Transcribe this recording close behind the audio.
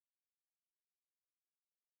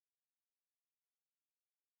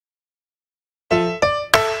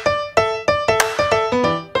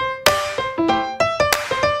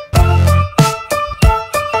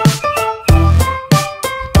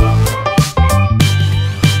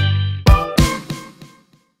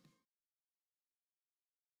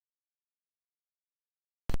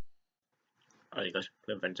Alright guys,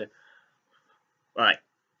 Plymouth Fenns. Right,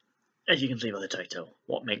 as you can see by the title,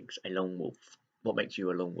 what makes a lone wolf? What makes you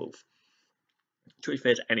a lone wolf? Truth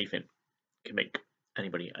is, anything can make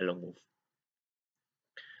anybody a lone wolf.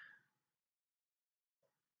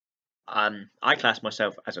 I class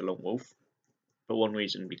myself as a lone wolf for one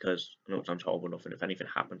reason, because I know it sounds horrible enough, and if anything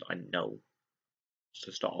happens, I know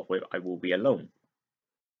to start off with I will be alone.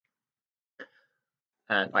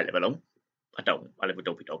 And I live alone. I live with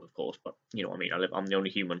Dopey Dog, of course, but you know what I mean. I'm the only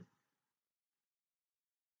human,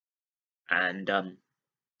 and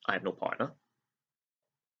I have no partner.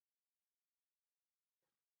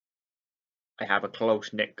 I have a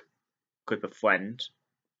close knit group of friends,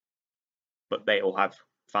 but they all have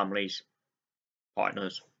families,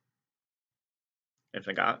 partners,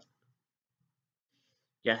 everything like that.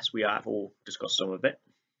 Yes, we have all discussed some of it.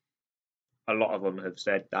 A lot of them have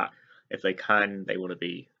said that if they can, they want to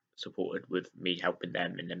be supported with me helping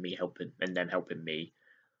them, and then me helping, and them helping me,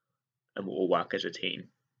 and we'll all work as a team.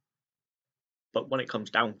 But when it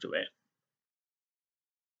comes down to it,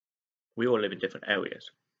 we all live in different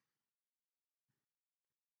areas.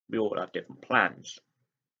 We all have different plans.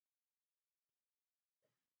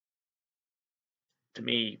 To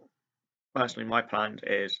me, personally, my plan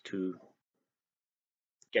is to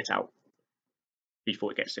get out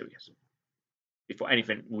before it gets serious. Before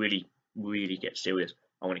anything really, really gets serious,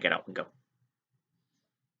 I want to get out and go.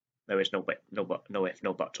 There is no if,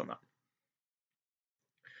 no buts on that.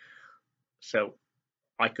 So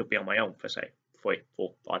I could be on my own for say 3,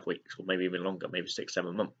 4, 5 weeks, or maybe even longer, maybe 6,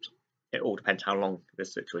 7 months. It all depends how long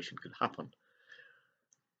this situation could happen.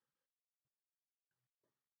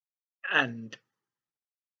 And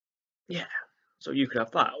yeah, so you could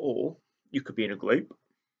have that, or you could be in a group,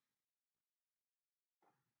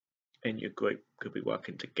 and your group could be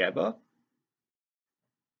working together,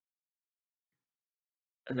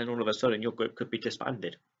 and then all of a sudden your group could be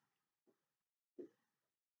disbanded.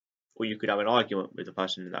 Or you could have an argument with the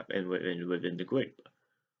person within the group.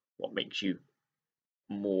 What makes you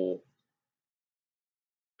more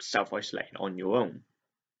self-isolating on your own?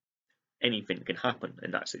 Anything can happen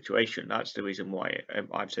in that situation. That's the reason why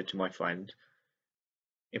I've said to my friend,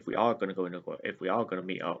 if we are going to go in if we are going to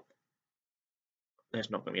meet up, there's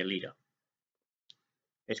not going to be a leader.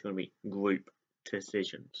 It's going to be group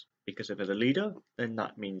decisions, because if there's a leader, then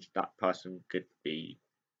that means that person could be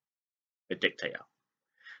a dictator.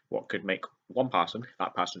 What could make one person, if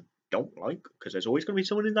that person don't like, because there's always going to be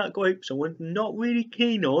someone in that group someone not really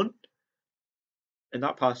keen on, and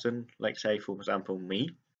that person, like say for example me,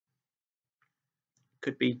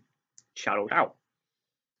 could be shadowed out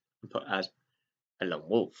and put as a lone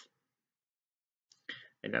wolf,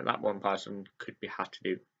 and then that one person could be had to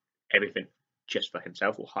do everything just for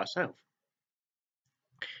himself or herself.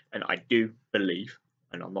 And I do believe,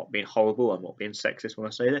 and I'm not being horrible, I'm not being sexist when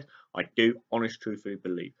I say this, I do truthfully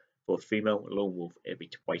believe for a female lone wolf it'd be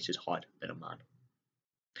twice as hard than a man.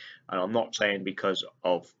 And I'm not saying because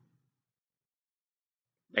of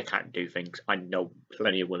they can't do things. I know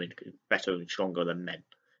plenty of women better and stronger than men,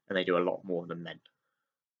 and they do a lot more than men.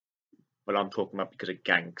 But I'm talking about because of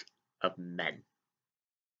gangs of men.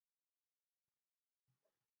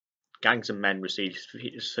 Gangs of men receive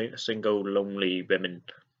single lonely women,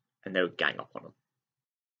 and they would gang up on them.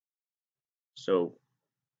 So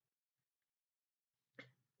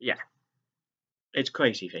yeah, it's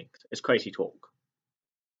crazy things. It's crazy talk.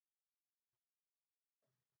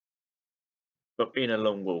 But being a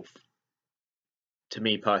lone wolf, to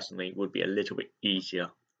me personally, would be a little bit easier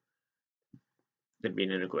than being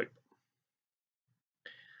in a group.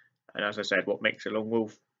 And as I said, what makes a lone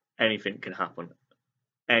wolf? Anything can happen,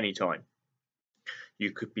 anytime.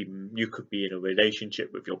 You could be in a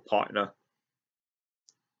relationship with your partner.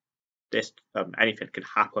 Anything could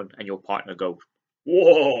happen, and your partner goes,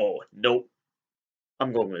 "Whoa, nope,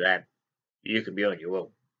 I'm going with them. You can be on your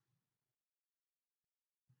own."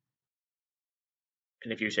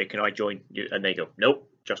 And if you say, "Can I join you?" and they go,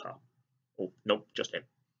 "Nope, just her." Or, "Nope, just him."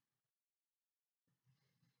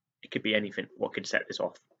 It could be anything. What could set this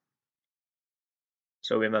off?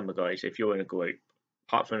 So remember, guys, if you're in a group,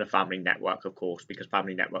 apart from a family network, of course, because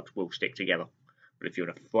family networks will stick together, but if you're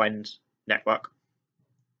in a friends network,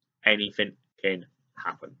 anything can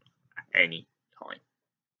happen at any time.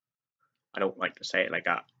 I don't like to say it like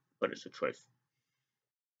that, but it's the truth.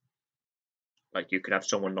 Like, you could have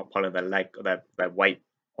someone not pulling their leg or their weight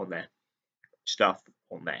on their stuff,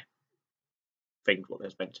 on their things, what they're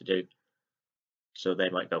meant to do. So they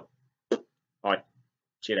might go, "Alright,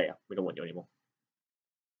 see you later, we don't want you anymore."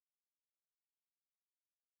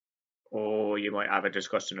 Or you might have a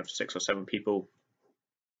discussion of 6 or 7 people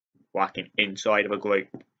working inside of a group,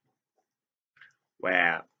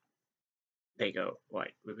 where they go,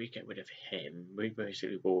 right, when we get rid of him, we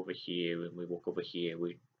basically go over here and we walk over here,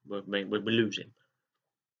 we lose him.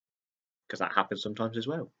 Because that happens sometimes as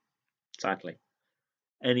well, sadly.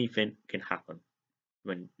 Anything can happen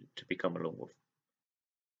when to become a lone wolf.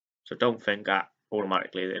 So don't think that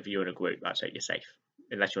automatically that if you're in a group, that's it, you're safe.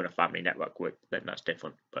 Unless you're in a family network group, then that's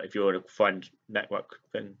different. But if you're in a friend network,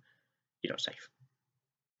 then you're not safe.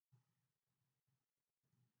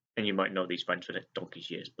 And you might know these friends for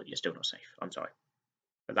donkey's years, but you're still not safe. I'm sorry.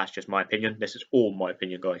 But that's just my opinion. This is all my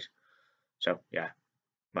opinion, guys. So, yeah.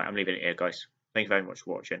 Right, I'm leaving it here, guys. Thank you very much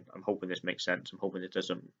for watching. I'm hoping this makes sense. I'm hoping it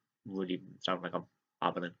doesn't really sound like I'm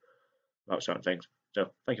babbling about certain things.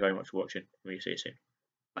 So, thank you very much for watching. We'll see you soon.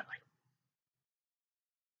 Bye-bye.